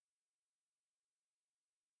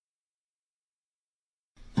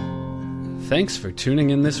Thanks for tuning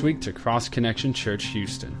in this week to Cross Connection Church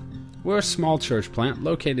Houston. We're a small church plant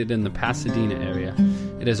located in the Pasadena area.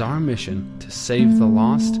 It is our mission to save the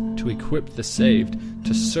lost, to equip the saved,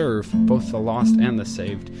 to serve both the lost and the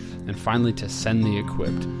saved, and finally to send the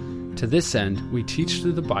equipped. To this end, we teach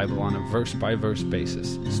through the Bible on a verse-by-verse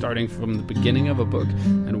basis, starting from the beginning of a book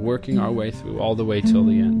and working our way through all the way till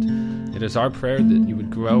the end. It is our prayer that you would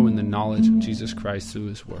grow in the knowledge of Jesus Christ through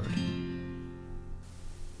His Word.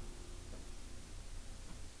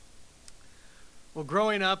 Well,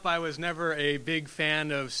 growing up, I was never a big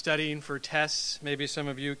fan of studying for tests. Maybe some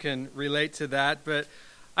of you can relate to that, but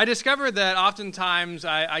I discovered that oftentimes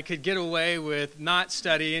I could get away with not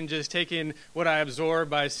studying, just taking what I absorbed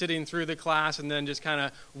by sitting through the class and then just kind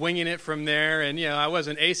of winging it from there. And, I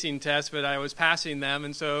wasn't acing tests, but I was passing them.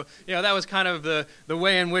 And so, that was kind of the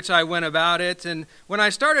way in which I went about it. And when I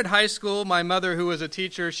started high school, my mother, who was a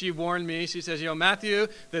teacher, she warned me. She says, Matthew,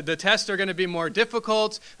 the tests are going to be more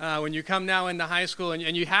difficult when you come now into high school.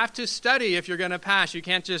 And you have to study if you're going to pass. You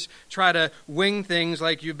can't just try to wing things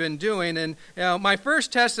like you've been doing. And, my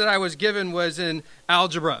first test that I was given was in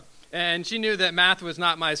algebra. And she knew that math was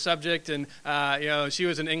not my subject, and she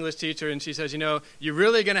was an English teacher, and she says, you're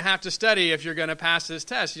really going to have to study if you're going to pass this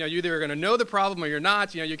test. You either are going to know the problem or you're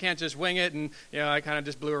not. You can't just wing it. And I kind of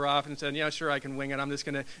just blew her off and said, sure, I can wing it. I'm just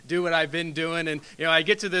going to do what I've been doing. And I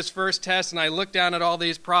get to this first test, and I look down at all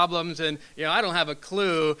these problems, and I don't have a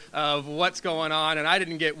clue of what's going on, and I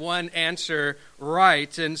didn't get one answer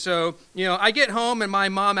right. And so I get home, and my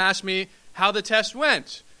mom asked me how the test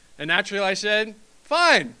went. And naturally I said,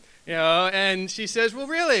 fine. And she says, well,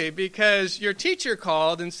 really, because your teacher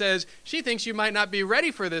called and says she thinks you might not be ready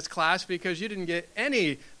for this class because you didn't get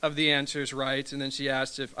any of the answers right. And then she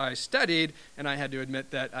asked if I studied, and I had to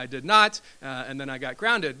admit that I did not, and then I got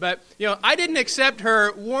grounded. But, I didn't accept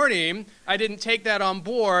her warning. I didn't take that on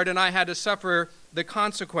board, and I had to suffer the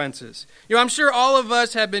consequences. I'm sure all of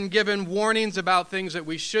us have been given warnings about things that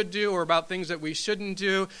we should do or about things that we shouldn't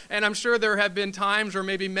do. And I'm sure there have been times, or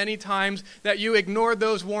maybe many times, that you ignored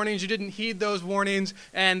those warnings, you didn't heed those warnings,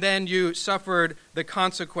 and then you suffered the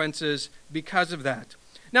consequences because of that.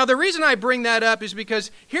 Now, the reason I bring that up is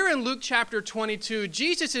because here in Luke chapter 22,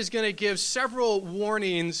 Jesus is going to give several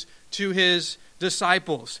warnings to his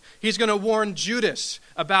disciples. He's going to warn Judas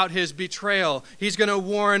about his betrayal. He's going to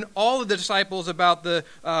warn all of the disciples about the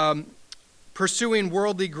pursuing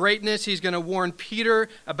worldly greatness. He's going to warn Peter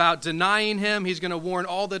about denying him. He's going to warn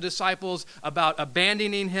all the disciples about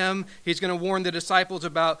abandoning him. He's going to warn the disciples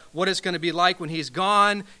about what it's going to be like when he's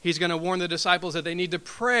gone. He's going to warn the disciples that they need to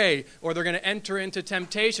pray or they're going to enter into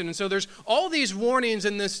temptation. And so there's all these warnings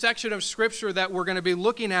in this section of Scripture that we're going to be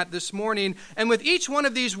looking at this morning. And with each one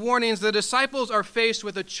of these warnings, the disciples are faced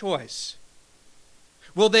with a choice.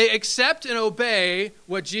 Will they accept and obey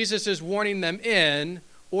what Jesus is warning them in,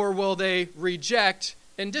 or will they reject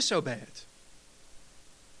and disobey it?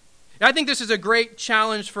 I think this is a great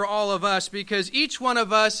challenge for all of us because each one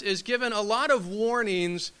of us is given a lot of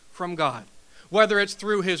warnings from God. Whether it's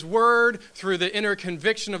through His Word, through the inner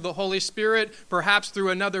conviction of the Holy Spirit, perhaps through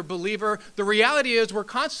another believer, the reality is we're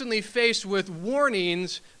constantly faced with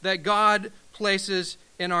warnings that God places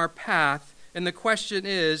in our path. And the question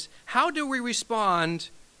is, how do we respond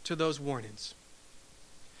to those warnings?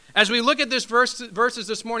 As we look at this verses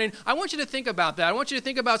this morning, I want you to think about that. I want you to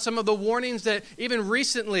think about some of the warnings that even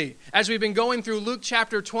recently, as we've been going through Luke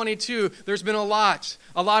chapter 22, there's been a lot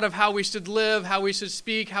of how we should live, how we should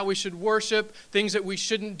speak, how we should worship, things that we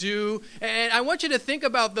shouldn't do. And I want you to think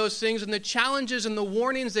about those things and the challenges and the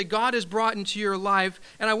warnings that God has brought into your life.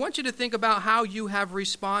 And I want you to think about how you have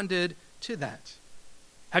responded to that.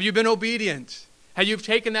 Have you been obedient? Have you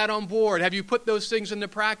taken that on board? Have you put those things into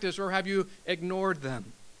practice, or have you ignored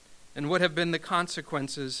them? And what have been the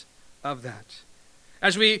consequences of that?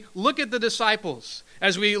 As we look at the disciples,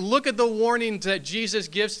 as we look at the warnings that Jesus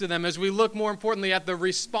gives to them, as we look more importantly at the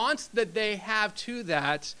response that they have to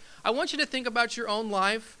that, I want you to think about your own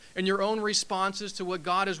life and your own responses to what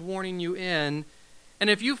God is warning you in. And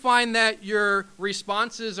if you find that your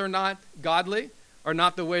responses are not godly, or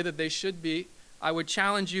not the way that they should be, I would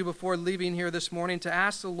challenge you before leaving here this morning to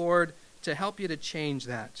ask the Lord to help you to change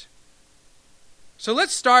that. So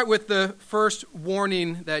let's start with the first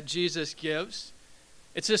warning that Jesus gives.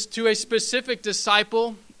 It's just to a specific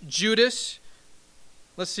disciple, Judas.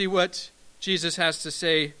 Let's see what Jesus has to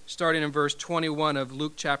say starting in verse 21 of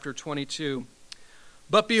Luke chapter 22.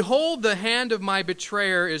 But behold, the hand of my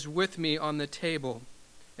betrayer is with me on the table.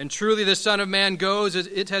 And truly the Son of Man goes as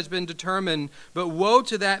it has been determined, but woe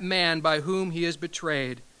to that man by whom he is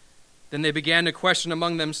betrayed. Then they began to question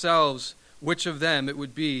among themselves which of them it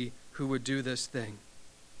would be who would do this thing.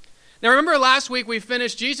 Now remember last week we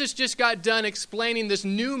finished, Jesus just got done explaining this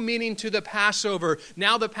new meaning to the Passover.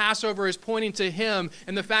 Now the Passover is pointing to him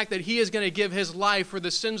and the fact that he is going to give his life for the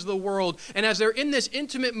sins of the world. And as they're in this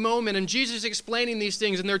intimate moment and Jesus is explaining these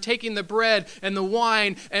things and they're taking the bread and the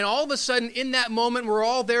wine, and all of a sudden in that moment we're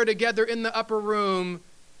all there together in the upper room,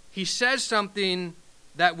 he says something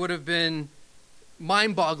that would have been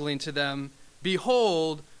mind-boggling to them.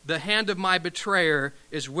 Behold, the hand of my betrayer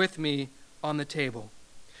is with me on the table.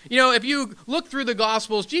 You know, if you look through the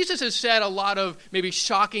Gospels, Jesus has said a lot of maybe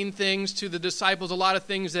shocking things to the disciples, a lot of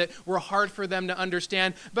things that were hard for them to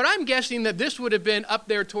understand. But I'm guessing that this would have been up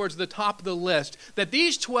there towards the top of the list. That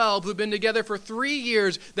these 12 who've been together for 3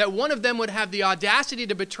 years, that one of them would have the audacity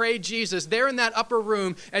to betray Jesus there in that upper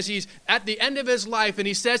room as he's at the end of his life. And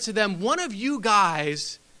he says to them, one of you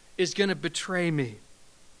guys is going to betray me.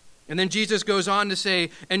 And then Jesus goes on to say,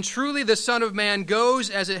 and truly the Son of Man goes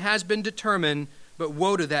as it has been determined, but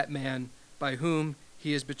woe to that man by whom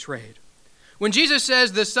he is betrayed. When Jesus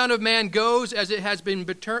says the Son of Man goes as it has been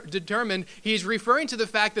determined, he's referring to the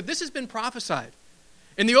fact that this has been prophesied.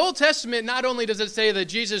 In the Old Testament, not only does it say that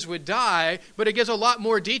Jesus would die, but it gives a lot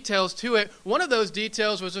more details to it. One of those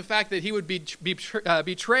details was the fact that he would be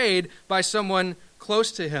betrayed by someone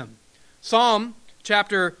close to him. Psalm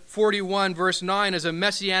chapter 41, verse 9 is a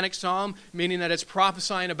messianic psalm, meaning that it's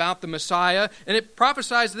prophesying about the Messiah. And it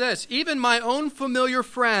prophesies this, even my own familiar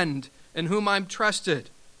friend in whom I'm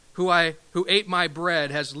trusted, who ate my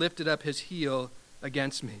bread, has lifted up his heel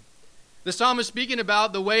against me. The psalm is speaking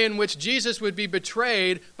about the way in which Jesus would be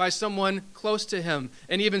betrayed by someone close to him.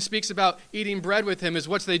 And he even speaks about eating bread with him, is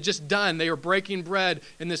what they just done. They were breaking bread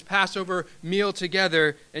in this Passover meal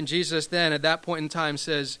together. And Jesus then, at that point in time,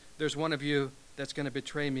 says, there's one of you that's going to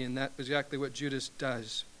betray me, and that's exactly what Judas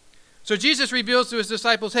does. So Jesus reveals to his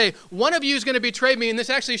disciples, hey, one of you is going to betray me, and this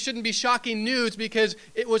actually shouldn't be shocking news because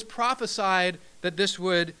it was prophesied that this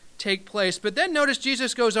would take place. But then notice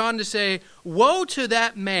Jesus goes on to say, woe to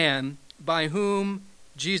that man by whom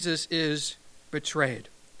Jesus is betrayed.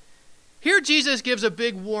 Here Jesus gives a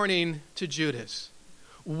big warning to Judas.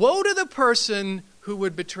 Woe to the person who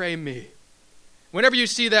would betray me. Whenever you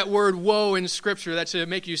see that word woe in Scripture, that should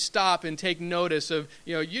make you stop and take notice of,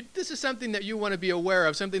 this is something that you want to be aware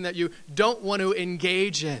of, something that you don't want to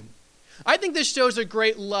engage in. I think this shows a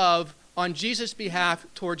great love on Jesus' behalf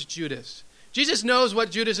towards Judas. Jesus knows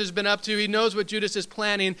what Judas has been up to. He knows what Judas is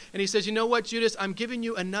planning. And he says, you know what, Judas, I'm giving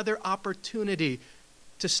you another opportunity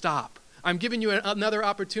to stop. I'm giving you another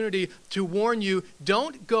opportunity to warn you,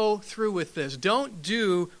 don't go through with this. Don't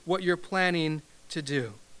do what you're planning to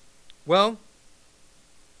do. Well,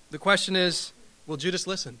 the question is, will Judas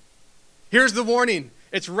listen? Here's the warning.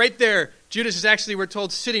 It's right there. Judas is actually, we're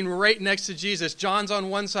told, sitting right next to Jesus. John's on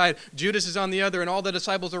one side, Judas is on the other, and all the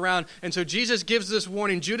disciples around. And so Jesus gives this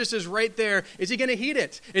warning. Judas is right there. Is he going to heed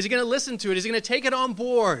it? Is he going to listen to it? Is he going to take it on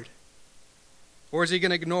board? Or is he going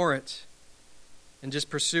to ignore it and just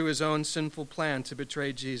pursue his own sinful plan to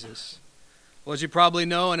betray Jesus? Well, as you probably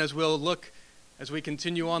know, and as we'll look as we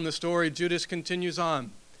continue on the story, Judas continues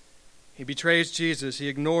on. He betrays Jesus, he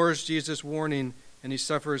ignores Jesus' warning, and he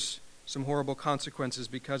suffers some horrible consequences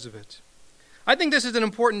because of it. I think this is an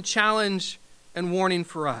important challenge and warning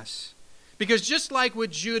for us. Because just like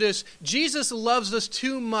with Judas, Jesus loves us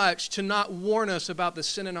too much to not warn us about the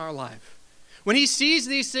sin in our life. When he sees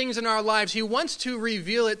these things in our lives, he wants to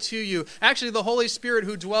reveal it to you. Actually, the Holy Spirit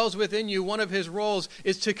who dwells within you, one of his roles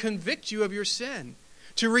is to convict you of your sin.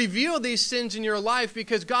 To reveal these sins in your life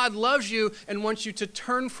because God loves you and wants you to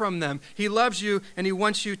turn from them. He loves you and he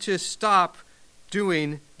wants you to stop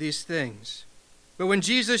doing these things. But when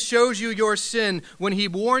Jesus shows you your sin, when he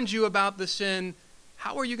warns you about the sin,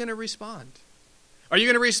 how are you going to respond? Are you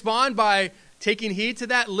going to respond by taking heed to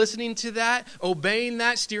that, listening to that, obeying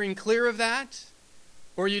that, steering clear of that?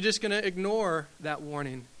 Or are you just going to ignore that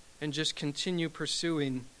warning and just continue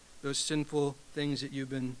pursuing those sinful things that you've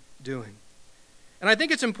been doing? And I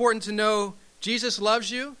think it's important to know Jesus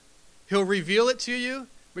loves you. He'll reveal it to you.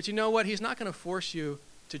 But you know what? He's not going to force you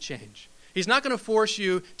to change. He's not going to force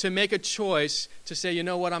you to make a choice to say, you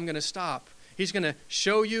know what, I'm going to stop. He's going to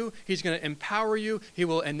show you. He's going to empower you. He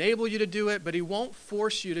will enable you to do it, but he won't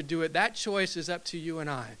force you to do it. That choice is up to you and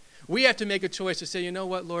I. We have to make a choice to say, you know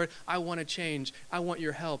what, Lord, I want to change. I want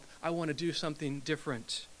your help. I want to do something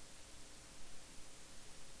different.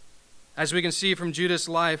 As we can see from Judas'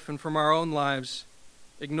 life and from our own lives,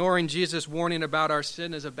 ignoring Jesus' warning about our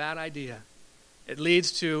sin is a bad idea. It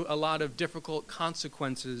leads to a lot of difficult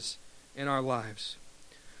consequences in our lives.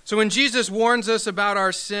 So when Jesus warns us about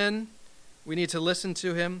our sin, we need to listen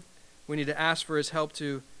to him. We need to ask for his help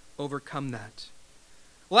to overcome that.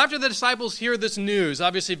 Well, after the disciples hear this news,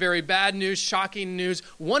 obviously very bad news, shocking news,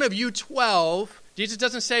 one of you 12, Jesus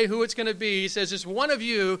doesn't say who it's going to be. He says just one of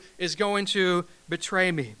you is going to betray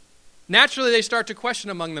me. Naturally, they start to question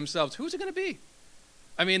among themselves, who's it going to be?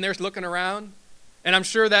 I mean, they're looking around, and I'm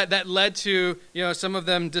sure that led to, some of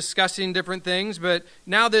them discussing different things, but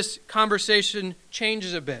now this conversation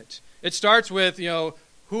changes a bit. It starts with,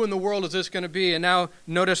 who in the world is this going to be? And now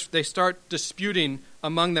notice they start disputing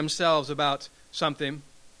among themselves about something.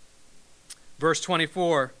 Verse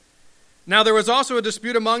 24, now there was also a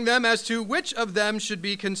dispute among them as to which of them should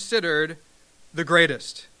be considered the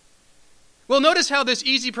greatest. Well, notice how this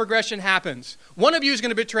easy progression happens. One of you is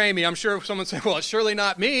going to betray me. I'm sure someone said, well, it's surely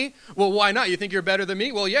not me. Well, why not? You think you're better than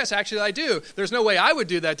me? Well, yes, actually I do. There's no way I would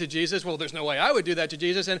do that to Jesus. Well, there's no way I would do that to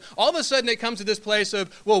Jesus. And all of a sudden it comes to this place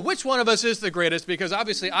of, well, which one of us is the greatest? Because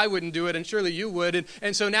obviously I wouldn't do it and surely you would.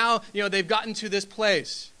 And so now, they've gotten to this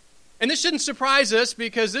place. And this shouldn't surprise us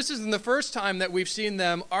because this isn't the first time that we've seen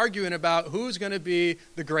them arguing about who's going to be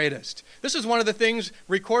the greatest. This is one of the things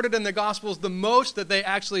recorded in the Gospels the most that they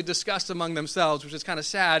actually discussed among themselves, which is kind of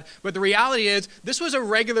sad. But the reality is this was a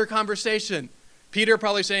regular conversation. Peter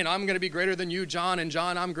probably saying, I'm going to be greater than you, John, and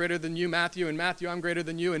John, I'm greater than you, Matthew, and Matthew, I'm greater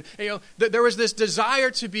than you. And there was this desire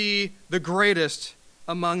to be the greatest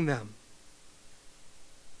among them.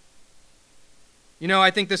 I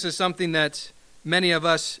think this is something that many of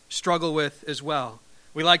us struggle with as well.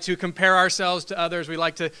 We like to compare ourselves to others. We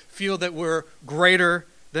like to feel that we're greater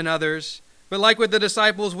than others. But like with the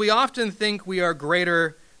disciples, we often think we are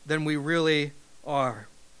greater than we really are.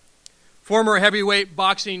 Former heavyweight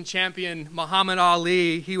boxing champion Muhammad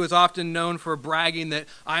Ali, he was often known for bragging that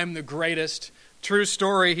I'm the greatest. True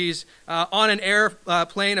story, he's on an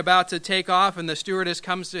airplane about to take off, and the stewardess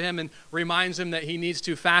comes to him and reminds him that he needs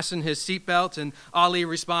to fasten his seatbelt, and Ali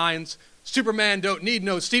responds, Superman don't need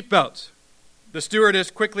no seatbelt. The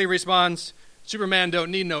stewardess quickly responds, Superman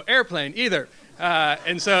don't need no airplane either.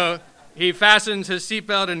 And so he fastens his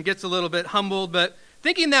seatbelt and gets a little bit humbled. But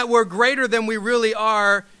thinking that we're greater than we really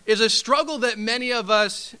are is a struggle that many of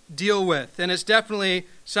us deal with. And it's definitely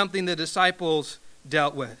something the disciples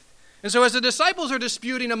dealt with. And so as the disciples are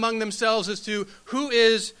disputing among themselves as to who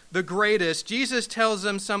is the greatest, Jesus tells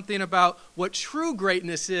them something about what true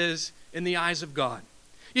greatness is in the eyes of God.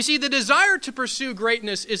 You see, the desire to pursue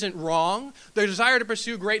greatness isn't wrong. The desire to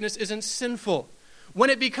pursue greatness isn't sinful. When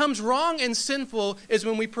it becomes wrong and sinful is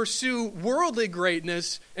when we pursue worldly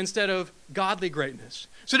greatness instead of godly greatness.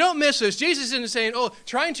 So don't miss this. Jesus isn't saying,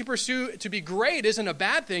 trying to pursue to be great isn't a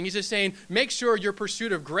bad thing. He's just saying, make sure your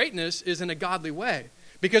pursuit of greatness is in a godly way.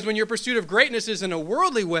 Because when your pursuit of greatness is in a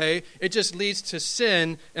worldly way, it just leads to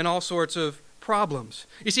sin and all sorts of problems.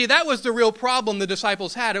 You see, that was the real problem the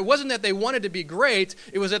disciples had. It wasn't that they wanted to be great,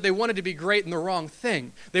 it was that they wanted to be great in the wrong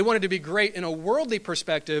thing. They wanted to be great in a worldly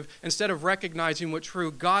perspective instead of recognizing what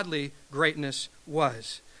true godly greatness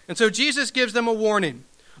was. And so Jesus gives them a warning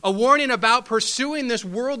about pursuing this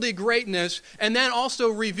worldly greatness, and then also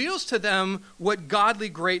reveals to them what godly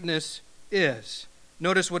greatness is.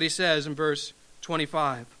 Notice what he says in verse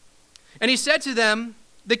 25. And he said to them,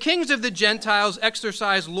 the kings of the Gentiles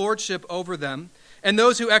exercise lordship over them, and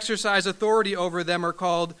those who exercise authority over them are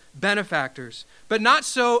called benefactors. But not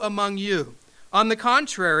so among you. On the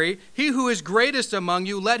contrary, he who is greatest among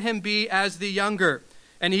you, let him be as the younger,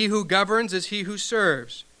 and he who governs as he who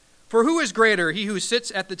serves. For who is greater, he who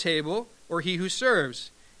sits at the table, or he who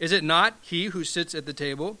serves? Is it not he who sits at the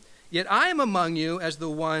table? Yet I am among you as the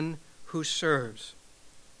one who serves.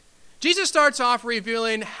 Jesus starts off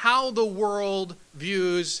revealing how the world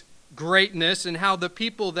views greatness and how the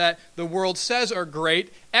people that the world says are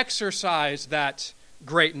great exercise that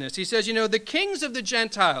greatness. He says, the kings of the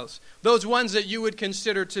Gentiles, those ones that you would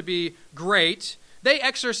consider to be great, they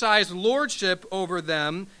exercise lordship over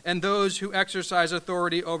them, and those who exercise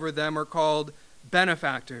authority over them are called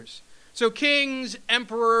benefactors. So kings,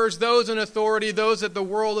 emperors, those in authority, those that the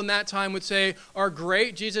world in that time would say are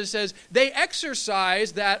great, Jesus says they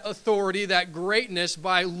exercise that authority, that greatness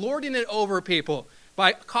by lording it over people,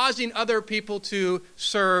 by causing other people to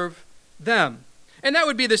serve them. And that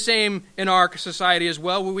would be the same in our society as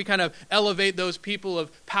well, where we kind of elevate those people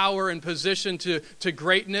of power and position to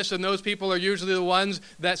greatness. And those people are usually the ones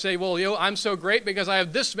that say, well, I'm so great because I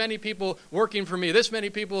have this many people working for me, this many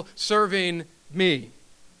people serving me.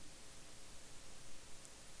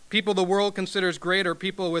 People the world considers great are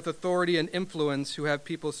people with authority and influence who have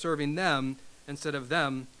people serving them instead of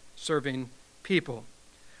them serving people.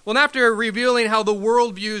 Well, after revealing how the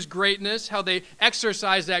world views greatness, how they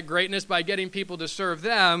exercise that greatness by getting people to serve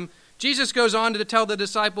them, Jesus goes on to tell the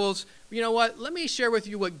disciples, you know what, let me share with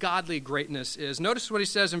you what godly greatness is. Notice what he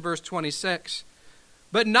says in verse 26.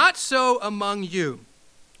 But not so among you.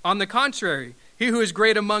 On the contrary, he who is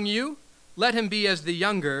great among you, let him be as the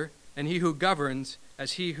younger, and he who governs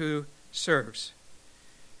as he who serves."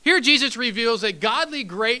 Here Jesus reveals that godly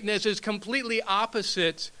greatness is completely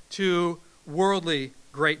opposite to worldly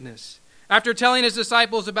greatness. After telling his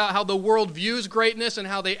disciples about how the world views greatness and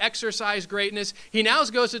how they exercise greatness, he now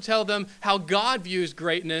goes to tell them how God views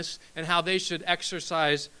greatness and how they should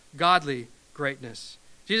exercise godly greatness.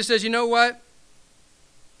 Jesus says, you know what?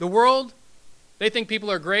 The world, they think people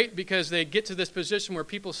are great because they get to this position where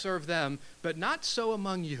people serve them, but not so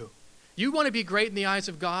among you. You want to be great in the eyes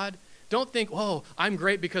of God? Don't think, oh, I'm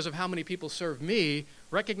great because of how many people serve me.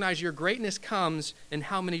 Recognize your greatness comes in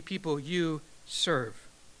how many people you serve.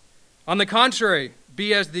 On the contrary,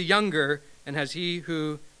 be as the younger and as he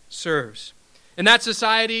who serves. In that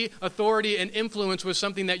society, authority and influence was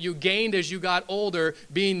something that you gained as you got older.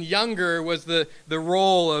 Being younger was the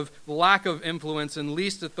role of lack of influence and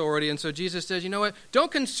least authority. And so Jesus says, you know what?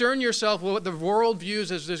 Don't concern yourself with what the world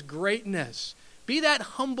views as this greatness. Be that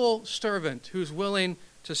humble servant who's willing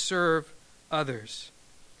to serve others.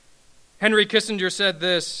 Henry Kissinger said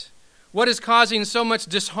this: "What is causing so much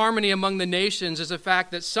disharmony among the nations is the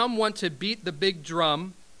fact that some want to beat the big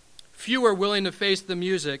drum, few are willing to face the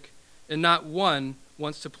music, and not one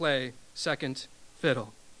wants to play second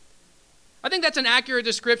fiddle." I think that's an accurate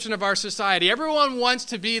description of our society. Everyone wants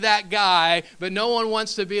to be that guy, but no one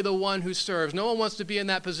wants to be the one who serves. No one wants to be in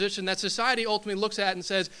that position that society ultimately looks at and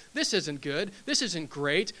says, this isn't good, this isn't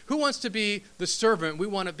great. Who wants to be the servant? We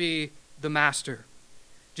want to be the master.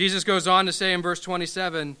 Jesus goes on to say in verse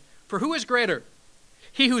 27, "For who is greater,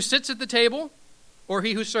 he who sits at the table or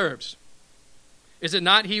he who serves? Is it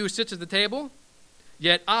not he who sits at the table?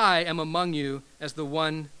 Yet I am among you as the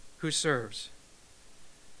one who serves."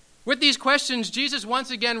 With these questions, Jesus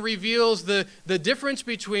once again reveals the difference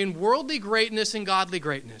between worldly greatness and godly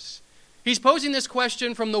greatness. He's posing this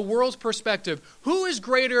question from the world's perspective. Who is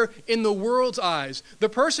greater in the world's eyes? The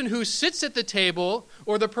person who sits at the table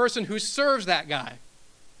or the person who serves that guy?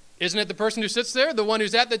 Isn't it the person who sits there, the one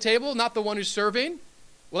who's at the table, not the one who's serving?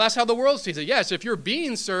 Well, that's how the world sees it. Yes, if you're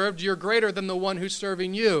being served, you're greater than the one who's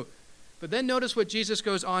serving you. But then notice what Jesus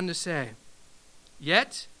goes on to say.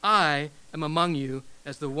 "Yet I am among you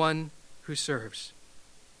as the one who serves."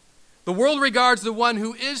 The world regards the one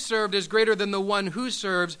who is served as greater than the one who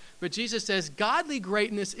serves, but Jesus says godly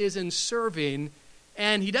greatness is in serving,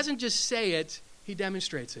 and he doesn't just say it, he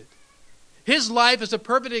demonstrates it. His life is a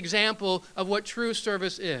perfect example of what true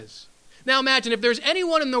service is. Now imagine, if there's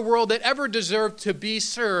anyone in the world that ever deserved to be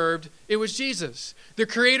served, it was Jesus, the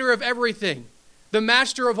creator of everything, the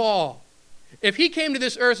master of all. If he came to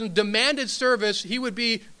this earth and demanded service, he would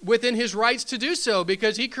be within his rights to do so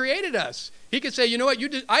because he created us. He could say, you know what,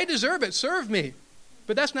 I deserve it, serve me.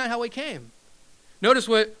 But that's not how he came. Notice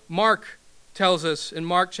what Mark tells us in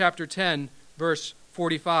Mark chapter 10, verse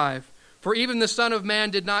 45. "For even the Son of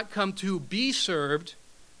Man did not come to be served,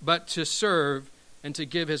 but to serve and to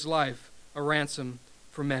give his life a ransom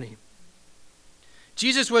for many."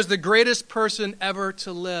 Jesus was the greatest person ever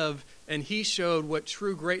to live, and he showed what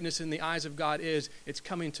true greatness in the eyes of God is. It's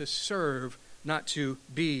coming to serve, not to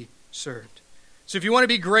be served. So if you want to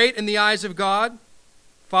be great in the eyes of God,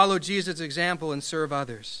 follow Jesus' example and serve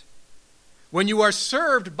others. When you are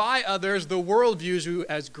served by others, the world views you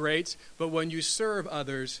as great, but when you serve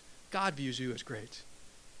others, God views you as great.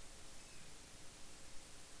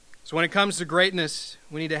 So when it comes to greatness,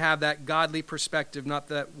 we need to have that godly perspective, not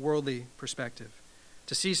that worldly perspective.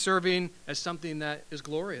 To see serving as something that is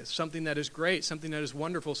glorious, something that is great, something that is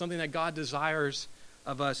wonderful, something that God desires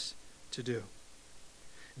of us to do.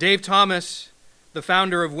 Dave Thomas, the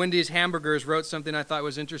founder of Wendy's Hamburgers, wrote something I thought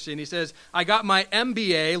was interesting. He says, "I got my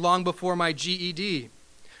MBA long before my GED.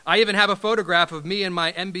 I even have a photograph of me in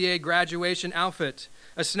my MBA graduation outfit,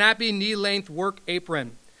 a snappy knee-length work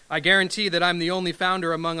apron. I guarantee that I'm the only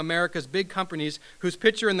founder among America's big companies whose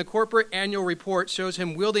picture in the corporate annual report shows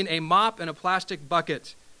him wielding a mop and a plastic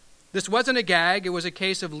bucket. This wasn't a gag, it was a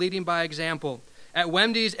case of leading by example. At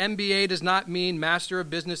Wendy's, MBA does not mean Master of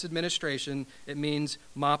Business Administration, it means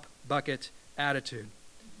mop bucket attitude."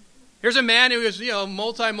 Here's a man who is,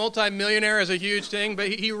 multi-millionaire is a huge thing, but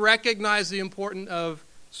he recognized the importance of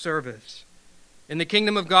service. In the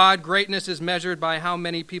kingdom of God, greatness is measured by how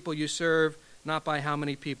many people you serve, not by how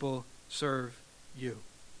many people serve you.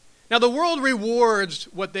 Now, the world rewards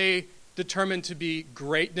what they determine to be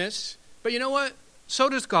greatness, but you know what? So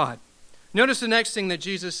does God. Notice the next thing that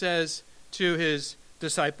Jesus says to his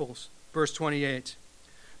disciples, verse 28.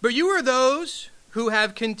 "But you are those who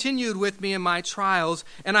have continued with me in my trials,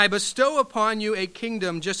 and I bestow upon you a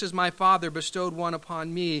kingdom, just as my Father bestowed one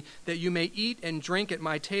upon me, that you may eat and drink at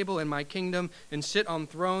my table in my kingdom, and sit on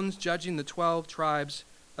thrones judging the 12 tribes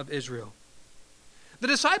of Israel. The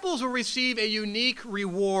disciples will receive a unique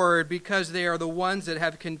reward because they are the ones that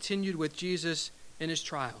have continued with Jesus in his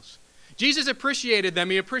trials. Jesus appreciated them.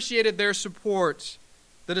 He appreciated their support.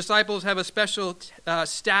 The disciples have a special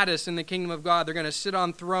status in the kingdom of God. They're going to sit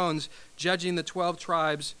on thrones judging the 12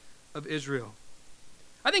 tribes of Israel.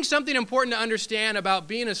 I think something important to understand about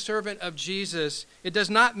being a servant of Jesus, it does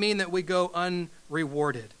not mean that we go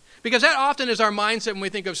unrewarded. Because that often is our mindset when we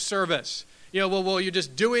think of service. Well, you're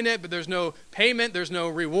just doing it, but there's no payment, there's no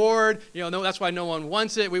reward. No, that's why no one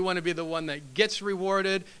wants it. We want to be the one that gets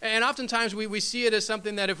rewarded. And oftentimes we see it as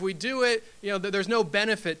something that if we do it, there's no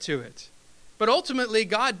benefit to it. But ultimately,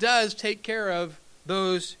 God does take care of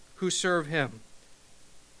those who serve him.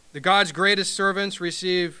 God's greatest servants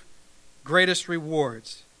receive greatest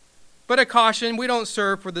rewards. But a caution, we don't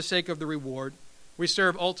serve for the sake of the reward. We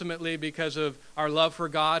serve ultimately because of our love for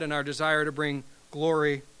God and our desire to bring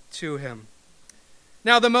glory to him.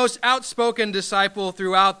 Now, the most outspoken disciple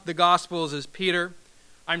throughout the Gospels is Peter.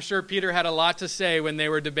 I'm sure Peter had a lot to say when they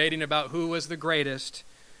were debating about who was the greatest.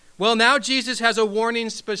 Well, now Jesus has a warning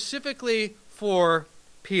specifically for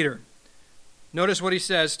Peter. Notice what he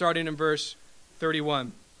says starting in verse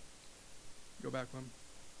 31. Go back one.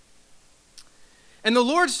 And the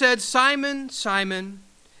Lord said, Simon, Simon,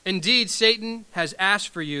 indeed Satan has asked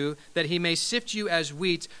for you that he may sift you as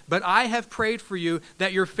wheat, but I have prayed for you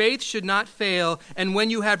that your faith should not fail, and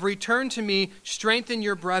when you have returned to me, strengthen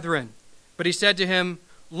your brethren. But he said to him,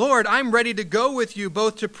 Lord, I'm ready to go with you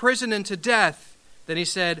both to prison and to death. Then he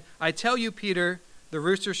said, I tell you, Peter, the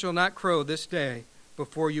rooster shall not crow this day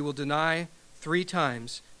before you will deny 3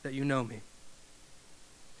 times that you know me.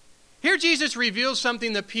 Here Jesus reveals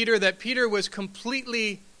something to Peter that Peter was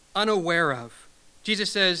completely unaware of. Jesus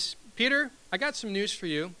says, Peter, I got some news for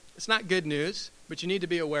you. It's not good news, but you need to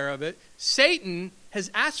be aware of it. Satan has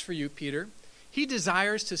asked for you, Peter. He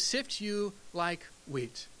desires to sift you like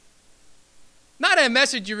wheat. Not a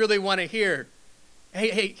message you really want to hear.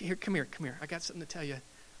 Hey, here, come here. I got something to tell you.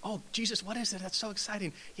 Oh, Jesus, what is it? That's so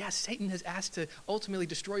exciting. Yeah, Satan has asked to ultimately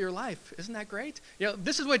destroy your life. Isn't that great?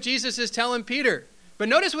 This is what Jesus is telling Peter. But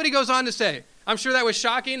notice what he goes on to say. I'm sure that was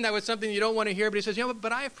shocking. That was something you don't want to hear. But he says,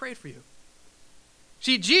 but I have prayed for you.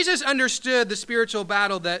 See, Jesus understood the spiritual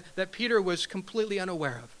battle that Peter was completely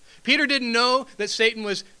unaware of. Peter didn't know that Satan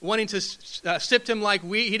was wanting to sift him like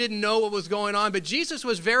wheat. He didn't know what was going on, but Jesus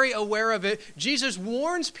was very aware of it. Jesus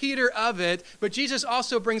warns Peter of it, but Jesus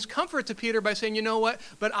also brings comfort to Peter by saying, you know what?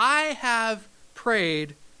 But I have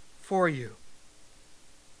prayed for you.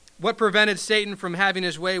 What prevented Satan from having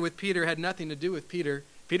his way with Peter had nothing to do with Peter.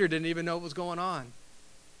 Peter didn't even know what was going on.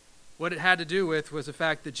 What it had to do with was the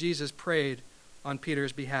fact that Jesus prayed on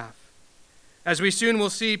Peter's behalf. As we soon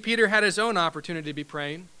will see, Peter had his own opportunity to be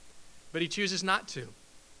praying, but he chooses not to.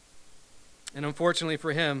 And unfortunately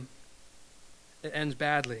for him, it ends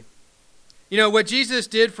badly. What Jesus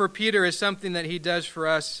did for Peter is something that he does for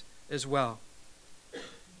us as well.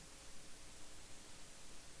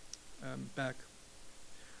 Back.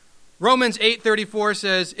 Romans 8:34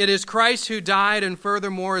 says, It is Christ who died and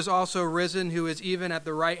furthermore is also risen, who is even at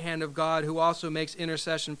the right hand of God, who also makes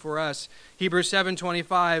intercession for us. Hebrews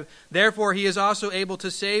 7:25, Therefore he is also able to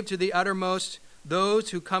save to the uttermost those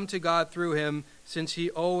who come to God through him, since he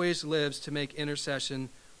always lives to make intercession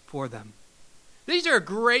for them. These are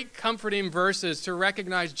great comforting verses to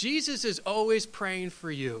recognize Jesus is always praying for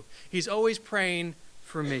you. He's always praying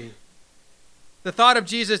for me. The thought of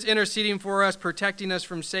Jesus interceding for us, protecting us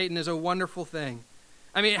from Satan is a wonderful thing.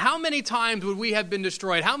 I mean, how many times would we have been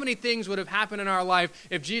destroyed? How many things would have happened in our life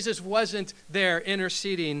if Jesus wasn't there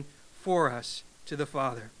interceding for us to the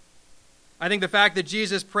Father? I think the fact that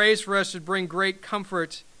Jesus prays for us should bring great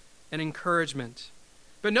comfort and encouragement.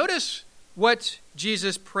 But notice what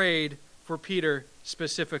Jesus prayed for Peter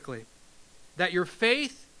specifically, that your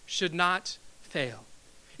faith should not fail.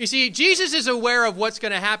 You see, Jesus is aware of what's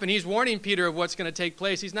going to happen. He's warning Peter of what's going to take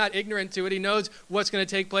place. He's not ignorant to it. He knows what's going to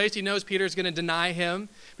take place. He knows Peter's going to deny him.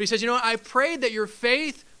 But he says, I've prayed that your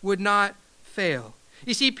faith would not fail.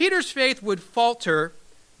 You see, Peter's faith would falter,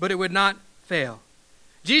 but it would not fail.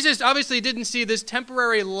 Jesus obviously didn't see this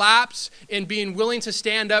temporary lapse in being willing to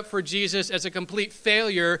stand up for Jesus as a complete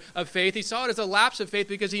failure of faith. He saw it as a lapse of faith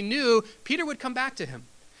because he knew Peter would come back to him.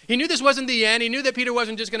 He knew this wasn't the end. He knew that Peter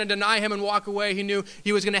wasn't just going to deny him and walk away. He knew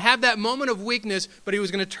he was going to have that moment of weakness, but he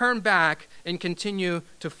was going to turn back and continue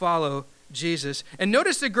to follow Jesus. And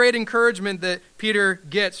notice the great encouragement that Peter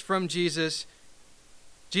gets from Jesus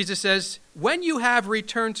Jesus says, when you have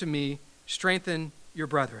returned to me, strengthen your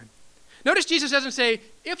brethren. Notice Jesus doesn't say,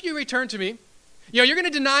 if you return to me, you're going to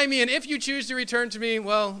deny me, and if you choose to return to me,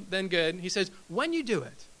 well, then good. He says, when you do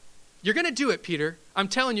it, you're going to do it, Peter. I'm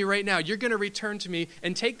telling you right now, you're going to return to me,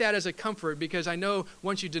 and take that as a comfort, because I know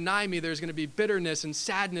once you deny me, there's going to be bitterness and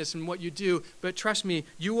sadness in what you do, but trust me,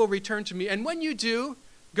 you will return to me. And when you do,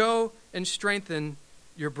 go and strengthen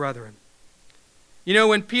your brethren.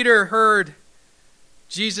 When Peter heard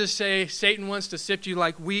Jesus say, Satan wants to sift you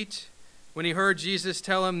like wheat, when he heard Jesus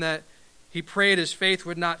tell him that he prayed his faith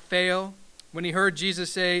would not fail, when he heard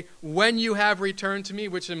Jesus say, when you have returned to me,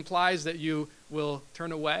 which implies that you will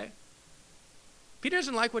turn away, Peter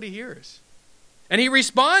doesn't like what he hears. And he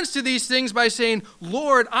responds to these things by saying,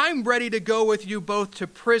 Lord, I'm ready to go with you both to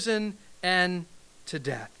prison and to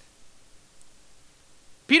death.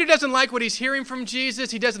 Peter doesn't like what he's hearing from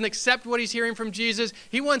Jesus. He doesn't accept what he's hearing from Jesus.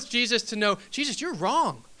 He wants Jesus to know, Jesus, you're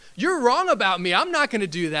wrong. You're wrong about me. I'm not going to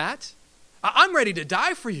do that. I'm ready to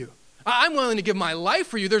die for you. I'm willing to give my life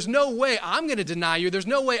for you. There's no way I'm going to deny you. There's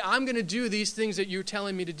no way I'm going to do these things that you're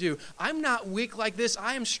telling me to do. I'm not weak like this.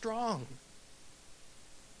 I am strong.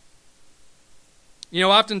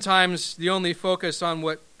 Oftentimes the only focus on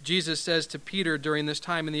what Jesus says to Peter during this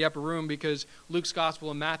time in the upper room, because Luke's gospel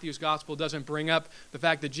and Matthew's gospel doesn't bring up the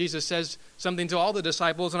fact that Jesus says something to all the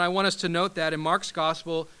disciples, and I want us to note that in Mark's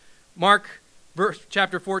gospel, Mark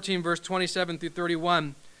chapter 14, verse 27 through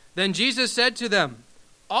 31, then Jesus said to them,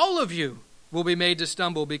 all of you will be made to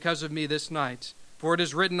stumble because of me this night. For it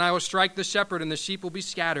is written, I will strike the shepherd and the sheep will be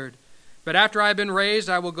scattered. But after I have been raised,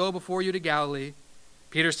 I will go before you to Galilee.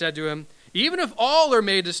 Peter said to him, even if all are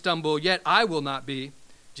made to stumble, yet I will not be.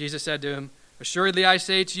 Jesus said to him, assuredly I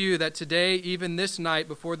say to you that today, even this night,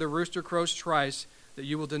 before the rooster crows thrice, that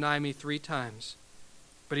you will deny me 3 times.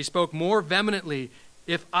 But he spoke more vehemently,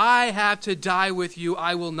 if I have to die with you,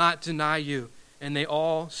 I will not deny you. And they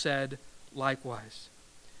all said likewise.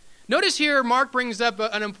 Notice here, Mark brings up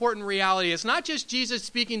an important reality. It's not just Jesus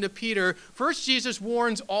speaking to Peter. First, Jesus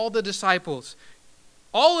warns all the disciples.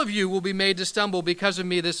 All of you will be made to stumble because of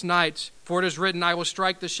me this night. For it is written, I will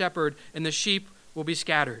strike the shepherd, and the sheep will be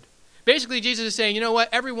scattered. Basically, Jesus is saying, you know what?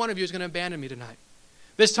 Every one of you is going to abandon me tonight.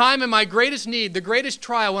 This time in my greatest need, the greatest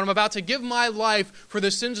trial, when I'm about to give my life for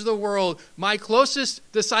the sins of the world, my closest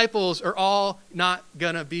disciples are all not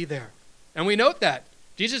going to be there. And we note that.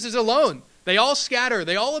 Jesus is alone. They all scatter.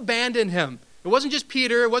 They all abandon him. It wasn't just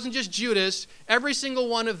Peter. It wasn't just Judas. Every single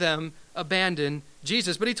one of them abandoned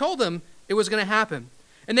Jesus. But he told them it was going to happen.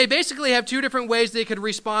 And they basically have 2 different ways they could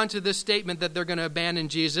respond to this statement that they're going to abandon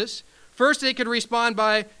Jesus. First, they could respond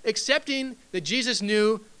by accepting that Jesus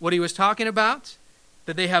knew what he was talking about,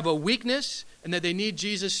 that they have a weakness, and that they need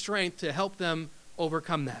Jesus' strength to help them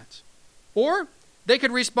overcome that. Or they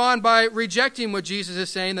could respond by rejecting what Jesus is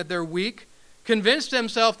saying, that they're weak, convince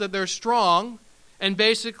themselves that they're strong, and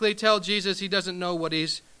basically tell Jesus he doesn't know what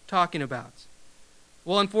he's talking about.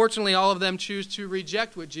 Well, unfortunately, all of them choose to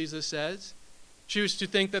reject what Jesus says, choose to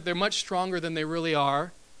think that they're much stronger than they really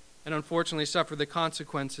are, and unfortunately suffer the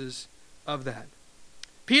consequences of that.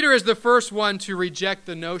 Peter is the first one to reject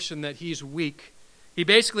the notion that he's weak. He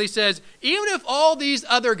basically says, even if all these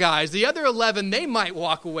other guys, the other 11, they might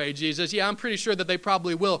walk away, Jesus. Yeah, I'm pretty sure that they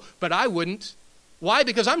probably will, but I wouldn't. Why?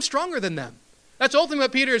 Because I'm stronger than them. That's ultimately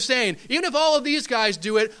what Peter is saying. Even if all of these guys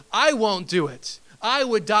do it, I won't do it. I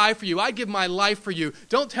would die for you. I'd give my life for you.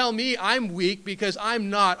 Don't tell me I'm weak, because I'm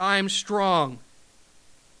not. I'm strong.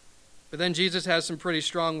 But then Jesus has some pretty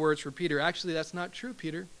strong words for Peter. Actually, that's not true,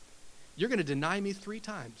 Peter. You're going to deny me 3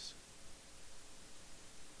 times.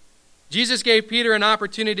 Jesus gave Peter an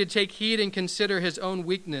opportunity to take heed and consider his own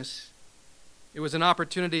weakness. It was an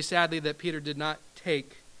opportunity, sadly, that Peter did not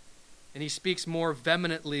take. And he speaks more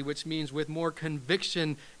vehemently, which means with more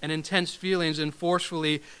conviction and intense feelings, and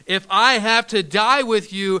forcefully, if I have to die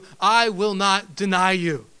with you, I will not deny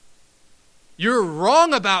you. You're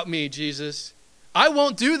wrong about me, Jesus. I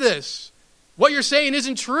won't do this. What you're saying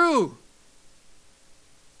isn't true.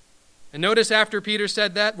 And notice after Peter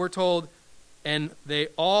said that, we're told, and they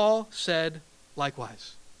all said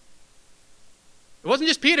likewise. It wasn't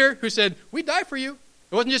just Peter who said, we'd die for you.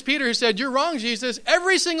 It wasn't just Peter who said, you're wrong, Jesus.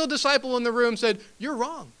 Every single disciple in the room said, you're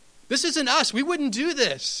wrong. This isn't us. We wouldn't do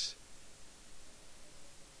this.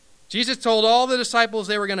 Jesus told all the disciples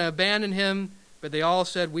they were going to abandon him, but they all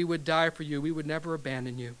said, we would die for you. We would never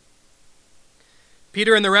abandon you.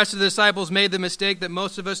 Peter and the rest of the disciples made the mistake that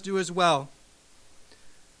most of us do as well.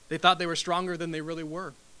 They thought they were stronger than they really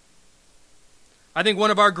were. I think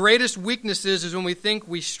one of our greatest weaknesses is when we think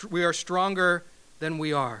we are stronger than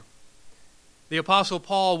we are. The Apostle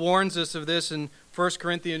Paul warns us of this in 1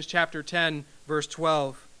 Corinthians chapter 10, verse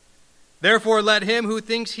 12. Therefore let him who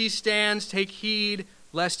thinks he stands take heed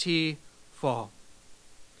lest he fall.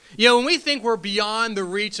 You know, when we think we're beyond the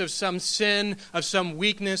reach of some sin, of some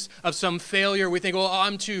weakness, of some failure, we think, well,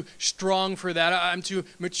 I'm too strong for that. I'm too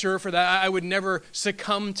mature for that. I would never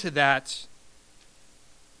succumb to that.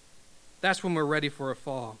 That's when we're ready for a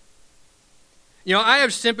fall. You know, I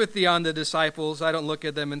have sympathy on the disciples. I don't look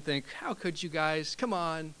at them and think, how could you guys? Come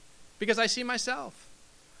on. Because I see myself.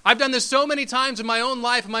 I've done this so many times in my own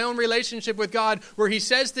life, in my own relationship with God, where he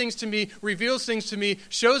says things to me, reveals things to me,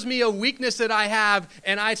 shows me a weakness that I have,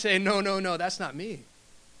 and I say, no, that's not me.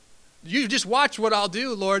 You just watch what I'll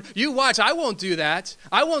do, Lord. You watch. I won't do that.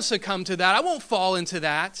 I won't succumb to that. I won't fall into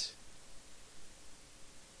that.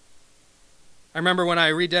 I remember when I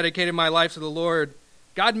rededicated my life to the Lord,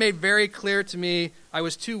 God made very clear to me I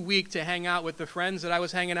was too weak to hang out with the friends that I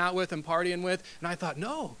was hanging out with and partying with, and I thought,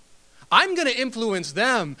 no. I'm going to influence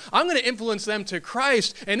them. I'm going to influence them to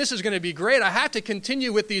Christ, and this is going to be great. I have to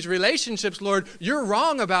continue with these relationships, Lord. You're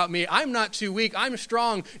wrong about me. I'm not too weak. I'm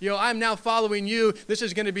strong. You know, I'm now following you. This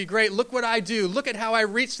is going to be great. Look what I do. Look at how I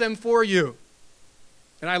reach them for you.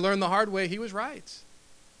 And I learned the hard way he was right.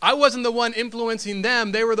 I wasn't the one influencing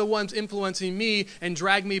them. They were the ones influencing me and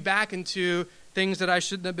dragged me back into things that I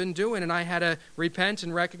shouldn't have been doing, and I had to repent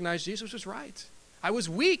and recognize Jesus was right. I was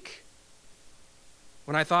weak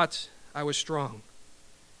when I thought I was strong.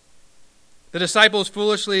 The disciples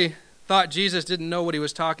foolishly thought Jesus didn't know what he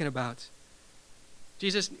was talking about.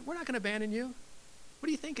 Jesus, we're not going to abandon you. What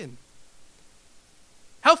are you thinking?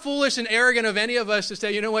 How foolish and arrogant of any of us to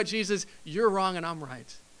say, you know what, Jesus, you're wrong and I'm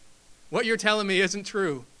right. What you're telling me isn't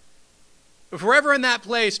true. If we're ever in that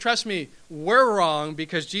place, trust me, we're wrong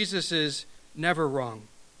because Jesus is never wrong.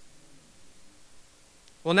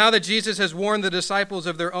 Well, now that Jesus has warned the disciples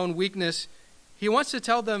of their own weakness, he wants to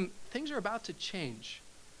tell them, things are about to change.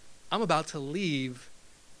 I'm about to leave,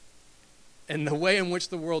 and the way in which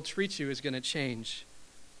the world treats you is going to change.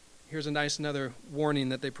 Here's another warning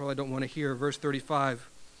that they probably don't want to hear. Verse 35.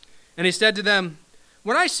 And he said to them,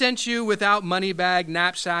 when I sent you without money bag,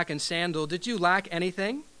 knapsack, and sandal, did you lack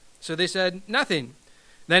anything? So they said, nothing.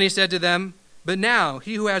 Then he said to them, but now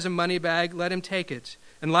he who has a money bag, let him take it,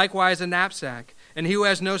 and likewise a knapsack. And he who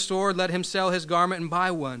has no sword, let him sell his garment and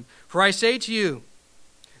buy one. For I say to you,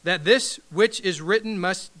 that this which is written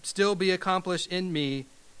must still be accomplished in me,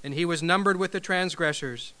 and he was numbered with the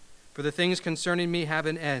transgressors. For the things concerning me have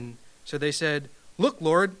an end. So they said, look,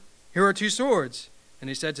 Lord, here are 2 swords. And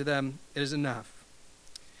he said to them, it is enough.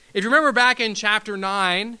 If you remember back in chapter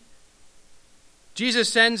 9, Jesus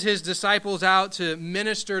sends his disciples out to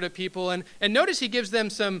minister to people, and notice he gives them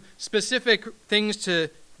some specific things to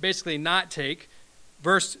basically not take.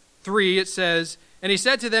 Verse 3, it says, and he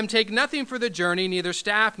said to them, take nothing for the journey, neither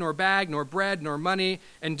staff, nor bag, nor bread, nor money,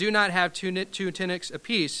 and do not have 2 tunics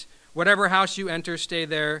apiece. Whatever house you enter, stay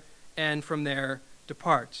there, and from there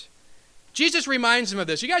depart. Jesus reminds them of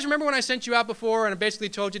this. You guys remember when I sent you out before and I basically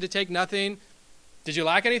told you to take nothing? Did you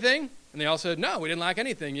lack anything? And they all said, no, we didn't lack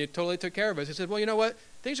anything. You totally took care of us. He said, well, you know what?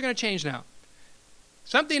 Things are going to change now.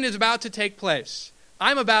 Something is about to take place.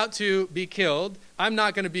 I'm about to be killed. I'm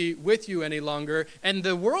not going to be with you any longer. And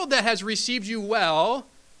the world that has received you well,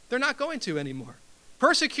 they're not going to anymore.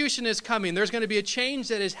 Persecution is coming. There's going to be a change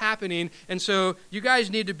that is happening. And so you guys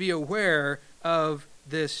need to be aware of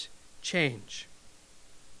this change.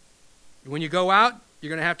 When you go out, you're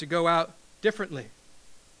going to have to go out differently.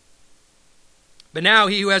 But now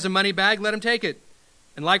he who has a money bag, let him take it,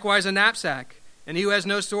 and likewise a knapsack. And he who has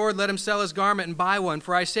no sword, let him sell his garment and buy one.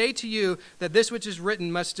 For I say to you that this which is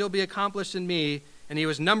written must still be accomplished in me, and he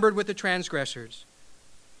was numbered with the transgressors.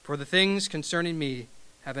 For the things concerning me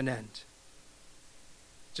have an end.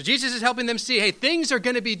 So Jesus is helping them see, hey, things are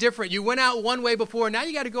going to be different. You went out one way before, now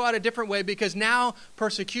you got to go out a different way because now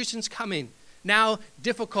persecution's coming. Now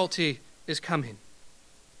difficulty is coming.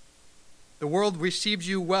 The world received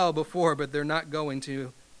you well before, but they're not going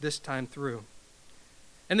to this time through.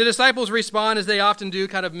 And the disciples respond, as they often do,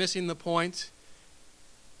 kind of missing the point.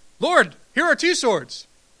 Lord, here are 2 swords.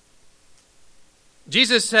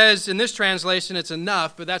 Jesus says in this translation it's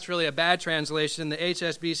enough, but that's really a bad translation. The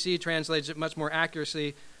HSBC translates it much more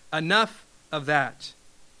accurately. Enough of that.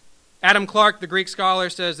 Adam Clark, the Greek scholar,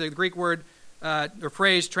 says the Greek word or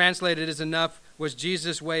phrase translated as enough was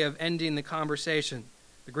Jesus' way of ending the conversation.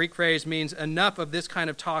 The Greek phrase means enough of this kind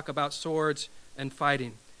of talk about swords and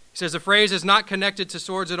fighting. He says the phrase is not connected to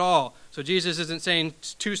swords at all. So Jesus isn't saying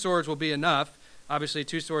 2 swords will be enough. Obviously,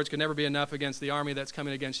 2 swords could never be enough against the army that's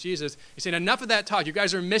coming against Jesus. He's saying enough of that talk. You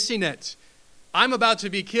guys are missing it. I'm about to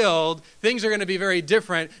be killed. Things are going to be very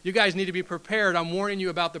different. You guys need to be prepared. I'm warning you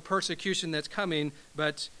about the persecution that's coming,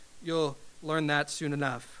 but you'll learn that soon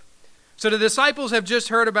enough. So the disciples have just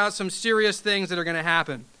heard about some serious things that are going to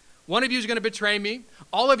happen. One of you is going to betray me.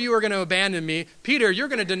 All of you are going to abandon me. Peter, you're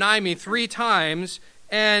going to deny me 3 times.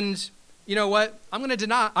 And you know what? I'm going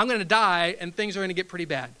to die, and things are going to get pretty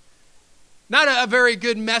bad. Not a very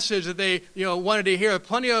good message that they wanted to hear.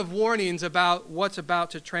 Plenty of warnings about what's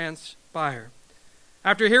about to transpire.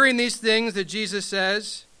 After hearing these things that Jesus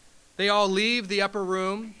says, they all leave the upper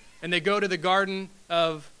room and they go to the Garden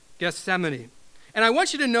of Gethsemane. And I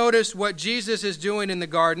want you to notice what Jesus is doing in the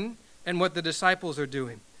garden and what the disciples are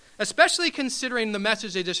doing, especially considering the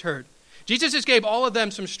message they just heard. Jesus just gave all of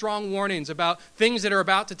them some strong warnings about things that are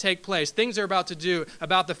about to take place, things they're about to do,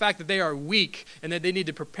 about the fact that they are weak and that they need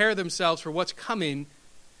to prepare themselves for what's coming.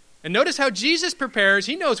 And notice how Jesus prepares.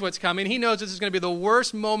 He knows what's coming. He knows this is going to be the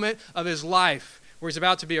worst moment of his life, where he's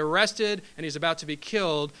about to be arrested and he's about to be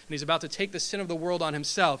killed and he's about to take the sin of the world on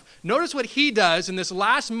himself. Notice what he does in this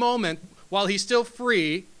last moment while he's still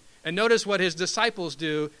free, and notice what his disciples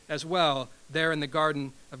do as well there in the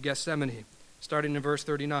Garden of Gethsemane, starting in verse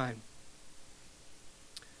 39.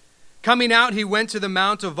 Coming out, he went to the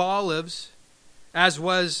Mount of Olives, as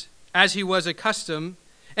he was accustomed,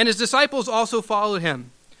 and his disciples also followed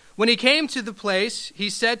him. When he came to the place, he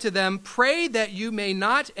said to them, "Pray that you may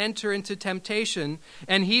not enter into temptation."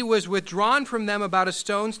 And he was withdrawn from them about a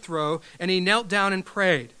stone's throw, and he knelt down and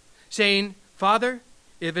prayed, saying, "Father,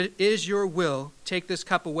 if it is your will, take this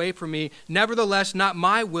cup away from me. Nevertheless, not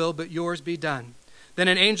my will, but yours be done." Then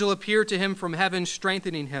an angel appeared to him from heaven,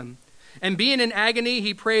 strengthening him. And being in agony,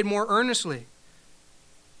 he prayed more earnestly.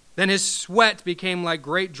 Then his sweat became like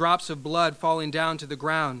great drops of blood falling down to the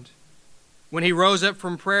ground. When he rose up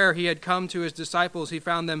from prayer, he had come to his disciples. He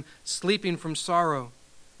found them sleeping from sorrow.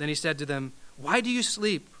 Then he said to them, "Why do you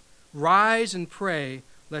sleep? Rise and pray,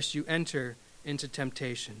 lest you enter into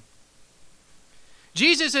temptation."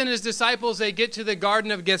 Jesus and his disciples, they get to the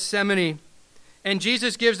Garden of Gethsemane, and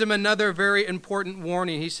Jesus gives them another very important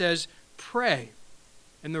warning. He says, pray.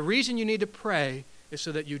 And the reason you need to pray is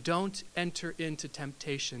so that you don't enter into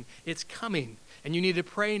temptation. It's coming, and you need to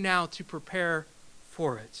pray now to prepare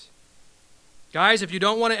for it. Guys, if you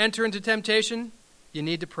don't want to enter into temptation, you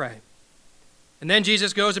need to pray. And then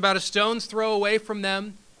Jesus goes about a stone's throw away from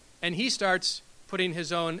them, and he starts putting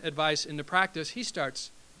his own advice into practice. He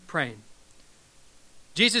starts praying.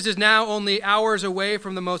 Jesus is now only hours away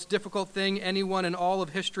from the most difficult thing anyone in all of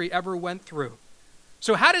history ever went through.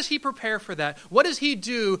 So how does he prepare for that? What does he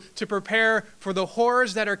do to prepare for the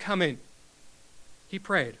horrors that are coming? He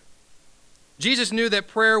prayed. Jesus knew that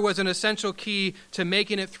prayer was an essential key to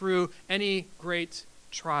making it through any great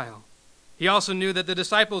trial. He also knew that the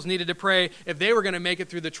disciples needed to pray if they were going to make it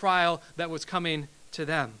through the trial that was coming to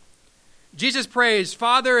them. Jesus prays,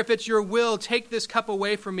 "Father, if it's your will, take this cup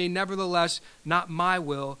away from me. Nevertheless, not my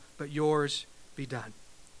will, but yours be done."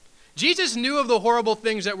 Jesus knew of the horrible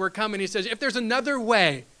things that were coming. He says, if there's another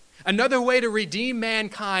way to redeem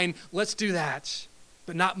mankind, let's do that.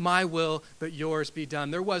 But not my will, but yours be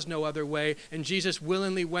done. There was no other way, and Jesus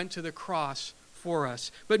willingly went to the cross for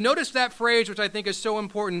us. But notice that phrase, which I think is so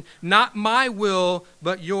important, not my will,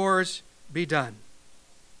 but yours be done.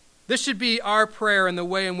 This should be our prayer in the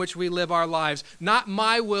way in which we live our lives. Not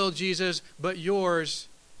my will, Jesus, but yours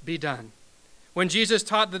be done. When Jesus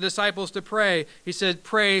taught the disciples to pray, he said,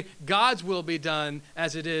 pray God's will be done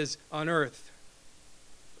as it is on earth.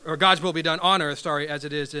 Or God's will be done on earth, as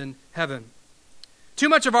it is in heaven. Too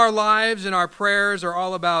much of our lives and our prayers are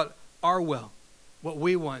all about our will, what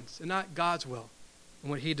we want, and not God's will and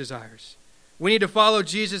what he desires. We need to follow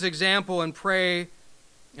Jesus' example and pray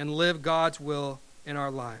and live God's will in our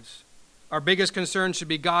lives. Our biggest concern should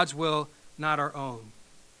be God's will, not our own.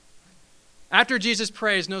 After Jesus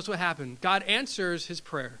prays, notice what happened. God answers his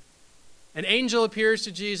prayer. An angel appears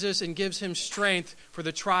to Jesus and gives him strength for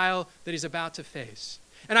the trial that he's about to face.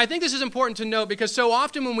 And I think this is important to note because so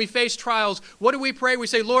often when we face trials, what do we pray? We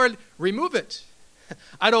say, Lord, remove it.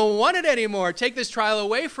 I don't want it anymore. Take this trial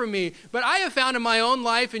away from me. But I have found in my own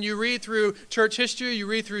life, and you read through church history, you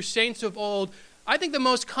read through saints of old, I think the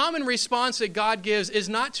most common response that God gives is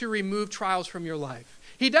not to remove trials from your life.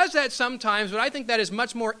 He does that sometimes, but I think that is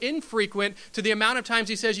much more infrequent to the amount of times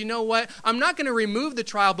he says, you know what, I'm not going to remove the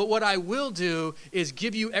trial, but what I will do is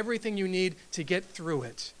give you everything you need to get through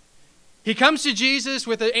it. He comes to Jesus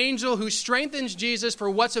with an angel who strengthens Jesus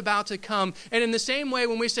for what's about to come. And in the same way,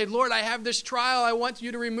 when we say, Lord, I have this trial, I want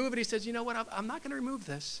you to remove it, he says, you know what, I'm not going to remove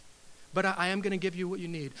this. But I am going to give you what you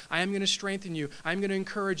need. I am going to strengthen you. I'm going to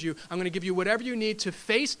encourage you. I'm going to give you whatever you need to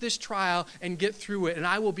face this trial and get through it. And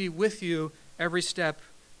I will be with you every step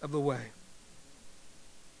of the way.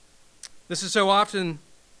 This is so often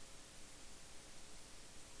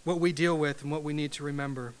what we deal with and what we need to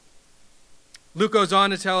remember. Luke goes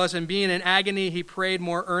on to tell us, and being in agony, he prayed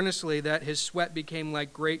more earnestly that his sweat became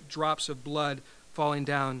like great drops of blood falling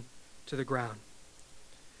down to the ground.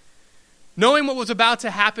 Knowing what was about to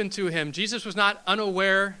happen to him, Jesus was not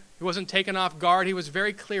unaware. He wasn't taken off guard. He was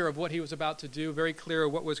very clear of what he was about to do, very clear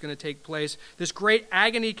of what was going to take place. This great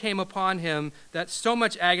agony came upon him, that so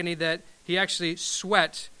much agony that he actually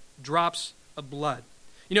sweat drops of blood.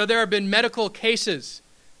 You know, there have been medical cases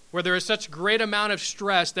where there is such great amount of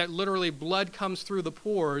stress that literally blood comes through the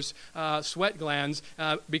pores, sweat glands,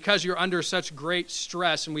 because you're under such great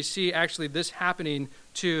stress. And we see actually this happening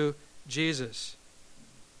to Jesus.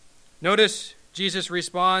 Notice Jesus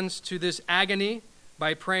responds to this agony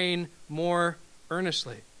by praying more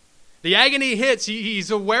earnestly. The agony hits. He's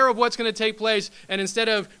aware of what's going to take place. And instead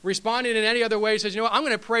of responding in any other way, he says, you know what, I'm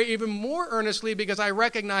going to pray even more earnestly because I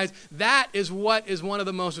recognize that is what is one of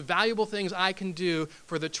the most valuable things I can do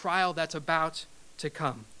for the trial that's about to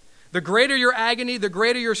come. The greater your agony, the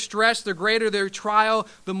greater your stress, the greater their trial,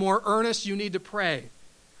 the more earnest you need to pray.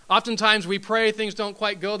 Oftentimes we pray, things don't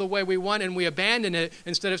quite go the way we want, and we abandon it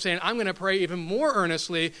instead of saying, I'm going to pray even more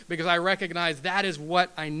earnestly because I recognize that is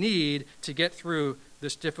what I need to get through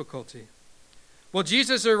this difficulty. Well,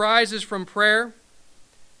 Jesus arises from prayer,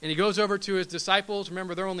 and he goes over to his disciples.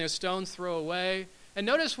 Remember, they're only a stone's throw away. And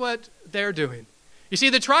notice what they're doing. You see,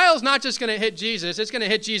 the trial is not just going to hit Jesus. It's going to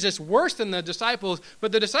hit Jesus worse than the disciples,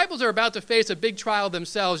 but the disciples are about to face a big trial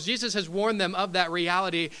themselves. Jesus has warned them of that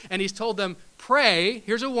reality, and he's told them, pray,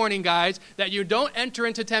 here's a warning, guys, that you don't enter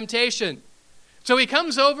into temptation. So he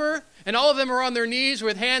comes over, and all of them are on their knees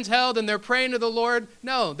with hands held, and they're praying to the Lord.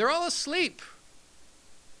 No, they're all asleep.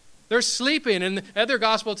 They're sleeping, and the other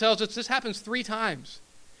gospel tells us this happens 3 times.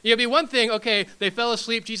 It'd be one thing, okay, they fell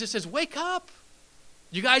asleep. Jesus says, wake up.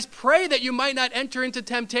 You guys pray that you might not enter into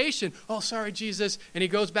temptation. Oh, sorry, Jesus. And he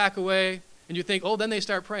goes back away, and you think, oh, then they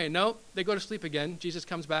start praying. No, they go to sleep again. Jesus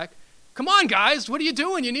comes back. Come on, guys, what are you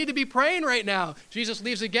doing? You need to be praying right now. Jesus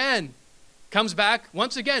leaves again, comes back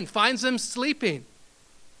once again, finds them sleeping.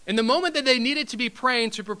 In the moment that they needed to be praying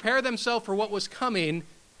to prepare themselves for what was coming,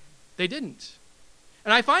 they didn't.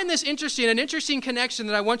 And I find this interesting, an interesting connection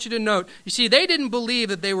that I want you to note. You see, they didn't believe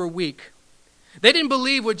that they were weak. They didn't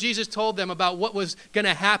believe what Jesus told them about what was going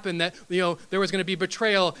to happen, that there was going to be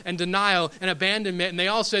betrayal and denial and abandonment. And they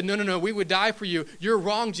all said, no, we would die for you. You're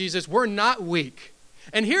wrong, Jesus. We're not weak.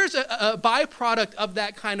 And here's a byproduct of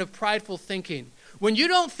that kind of prideful thinking. When you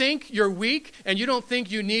don't think you're weak and you don't think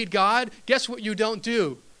you need God, guess what you don't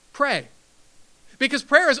do? Pray. Because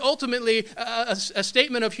prayer is ultimately a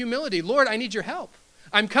statement of humility. Lord, I need your help.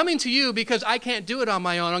 I'm coming to you because I can't do it on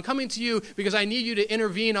my own. I'm coming to you because I need you to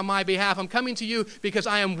intervene on my behalf. I'm coming to you because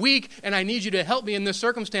I am weak and I need you to help me in this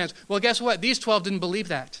circumstance. Well, guess what? These 12 didn't believe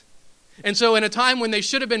that. And so in a time when they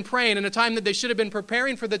should have been praying, in a time that they should have been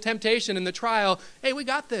preparing for the temptation and the trial, hey, we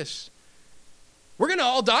got this. We're going to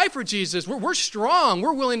all die for Jesus. We're strong.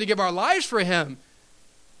 We're willing to give our lives for him.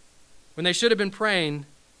 When they should have been praying,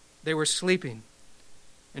 they were sleeping.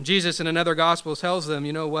 And Jesus in another gospel tells them,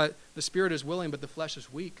 you know what? The spirit is willing, but the flesh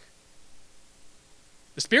is weak.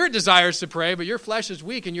 The spirit desires to pray, but your flesh is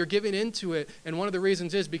weak and you're giving into it. And one of the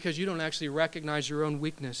reasons is because you don't actually recognize your own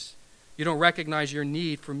weakness. You don't recognize your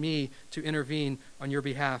need for me to intervene on your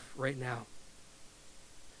behalf right now.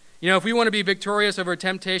 You know, if we want to be victorious over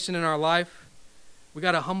temptation in our life, we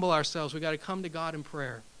got to humble ourselves. We got to come to God in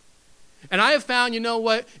prayer. And I have found, you know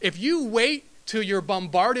what? If you wait till you're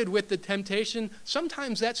bombarded with the temptation,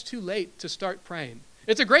 sometimes that's too late to start praying.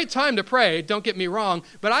 It's a great time to pray, don't get me wrong,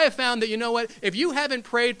 but I have found that, you know what, if you haven't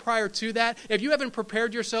prayed prior to that, if you haven't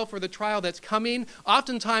prepared yourself for the trial that's coming,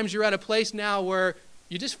 oftentimes you're at a place now where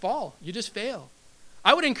you just fall, you just fail.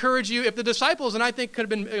 I would encourage you, if the disciples, and I think could have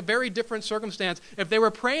been a very different circumstance, if they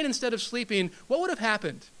were praying instead of sleeping, what would have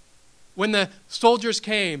happened when the soldiers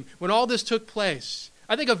came, when all this took place?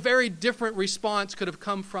 I think a very different response could have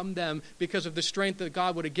come from them because of the strength that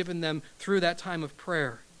God would have given them through that time of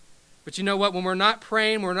prayer. But you know what? When we're not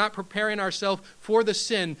praying, we're not preparing ourselves for the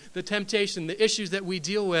sin, the temptation, the issues that we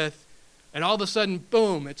deal with, and all of a sudden,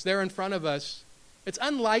 boom, it's there in front of us. It's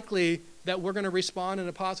unlikely that we're going to respond in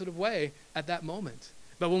a positive way at that moment.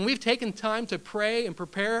 But when we've taken time to pray and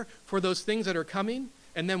prepare for those things that are coming,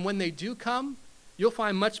 and then when they do come, you'll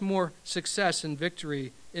find much more success and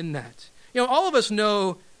victory in that. You know, all of us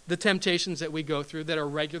know the temptations that we go through that are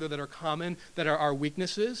regular, that are common, that are our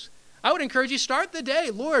weaknesses. I would encourage you, start the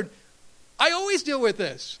day. Lord, I always deal with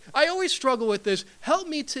this. I always struggle with this. Help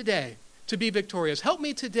me today to be victorious. Help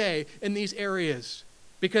me today in these areas.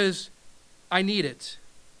 Because I need it,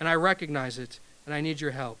 and I recognize it, and I need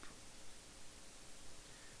your help.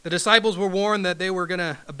 The disciples were warned that they were going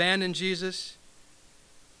to abandon Jesus.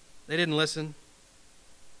 They didn't listen.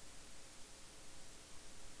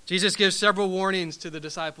 Jesus gives several warnings to the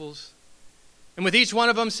disciples. And with each one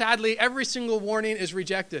of them, sadly, every single warning is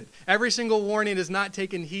rejected. Every single warning is not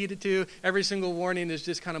taken heed to. Every single warning is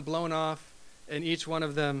just kind of blown off. And each one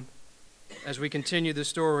of them, as we continue the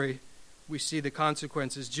story, we see the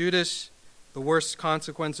consequences. Judas, the worst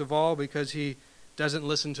consequence of all, because he doesn't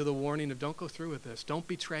listen to the warning of don't go through with this. Don't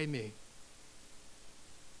betray me.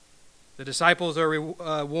 The disciples are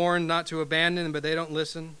warned not to abandon, but they don't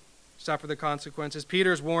listen, suffer the consequences.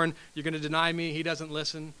 Peter's warned, you're going to deny me. He doesn't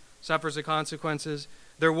listen, suffers the consequences.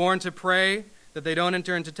 They're warned to pray, that they don't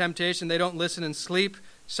enter into temptation. They don't listen and sleep,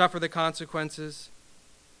 suffer the consequences.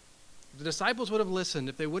 If the disciples would have listened,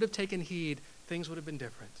 if they would have taken heed, things would have been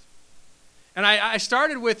different. And I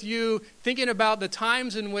started with you thinking about the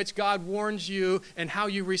times in which God warns you and how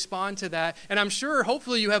you respond to that. And I'm sure,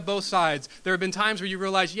 hopefully, you have both sides. There have been times where you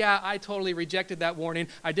realize, yeah, I totally rejected that warning.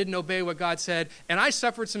 I didn't obey what God said. And I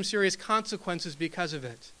suffered some serious consequences because of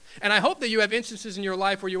it. And I hope that you have instances in your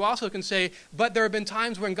life where you also can say, but there have been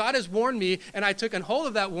times when God has warned me and I took hold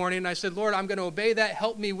of that warning and I said, Lord, I'm going to obey that.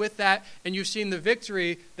 Help me with that. And you've seen the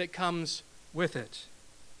victory that comes with it.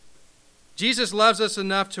 Jesus loves us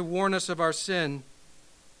enough to warn us of our sin,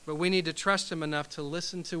 but we need to trust him enough to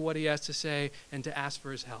listen to what he has to say and to ask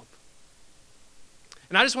for his help.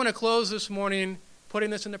 And I just want to close this morning putting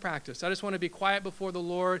this into practice. I just want to be quiet before the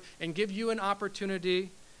Lord and give you an opportunity.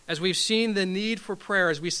 As we've seen the need for prayer,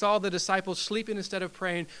 as we saw the disciples sleeping instead of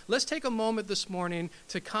praying, let's take a moment this morning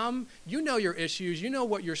to come. You know your issues. You know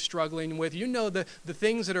what you're struggling with. You know the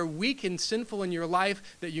things that are weak and sinful in your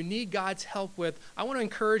life that you need God's help with. I want to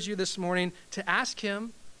encourage you this morning to ask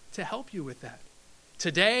him to help you with that.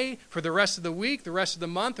 Today, for the rest of the week, the rest of the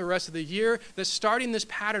month, the rest of the year, that's starting this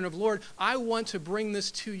pattern of, Lord, I want to bring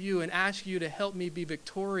this to you and ask you to help me be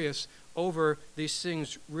victorious over these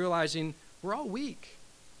things, realizing we're all weak.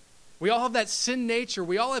 We all have that sin nature.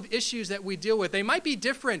 We all have issues that we deal with. They might be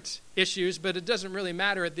different issues, but it doesn't really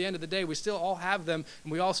matter at the end of the day. We still all have them,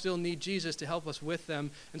 and we all still need Jesus to help us with them.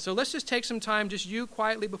 And so let's just take some time, just you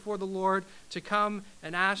quietly before the Lord, to come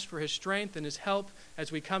and ask for his strength and his help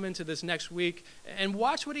as we come into this next week. And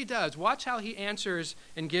watch what he does. Watch how he answers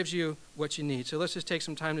and gives you what you need. So let's just take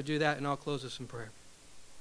some time to do that, and I'll close with some prayer.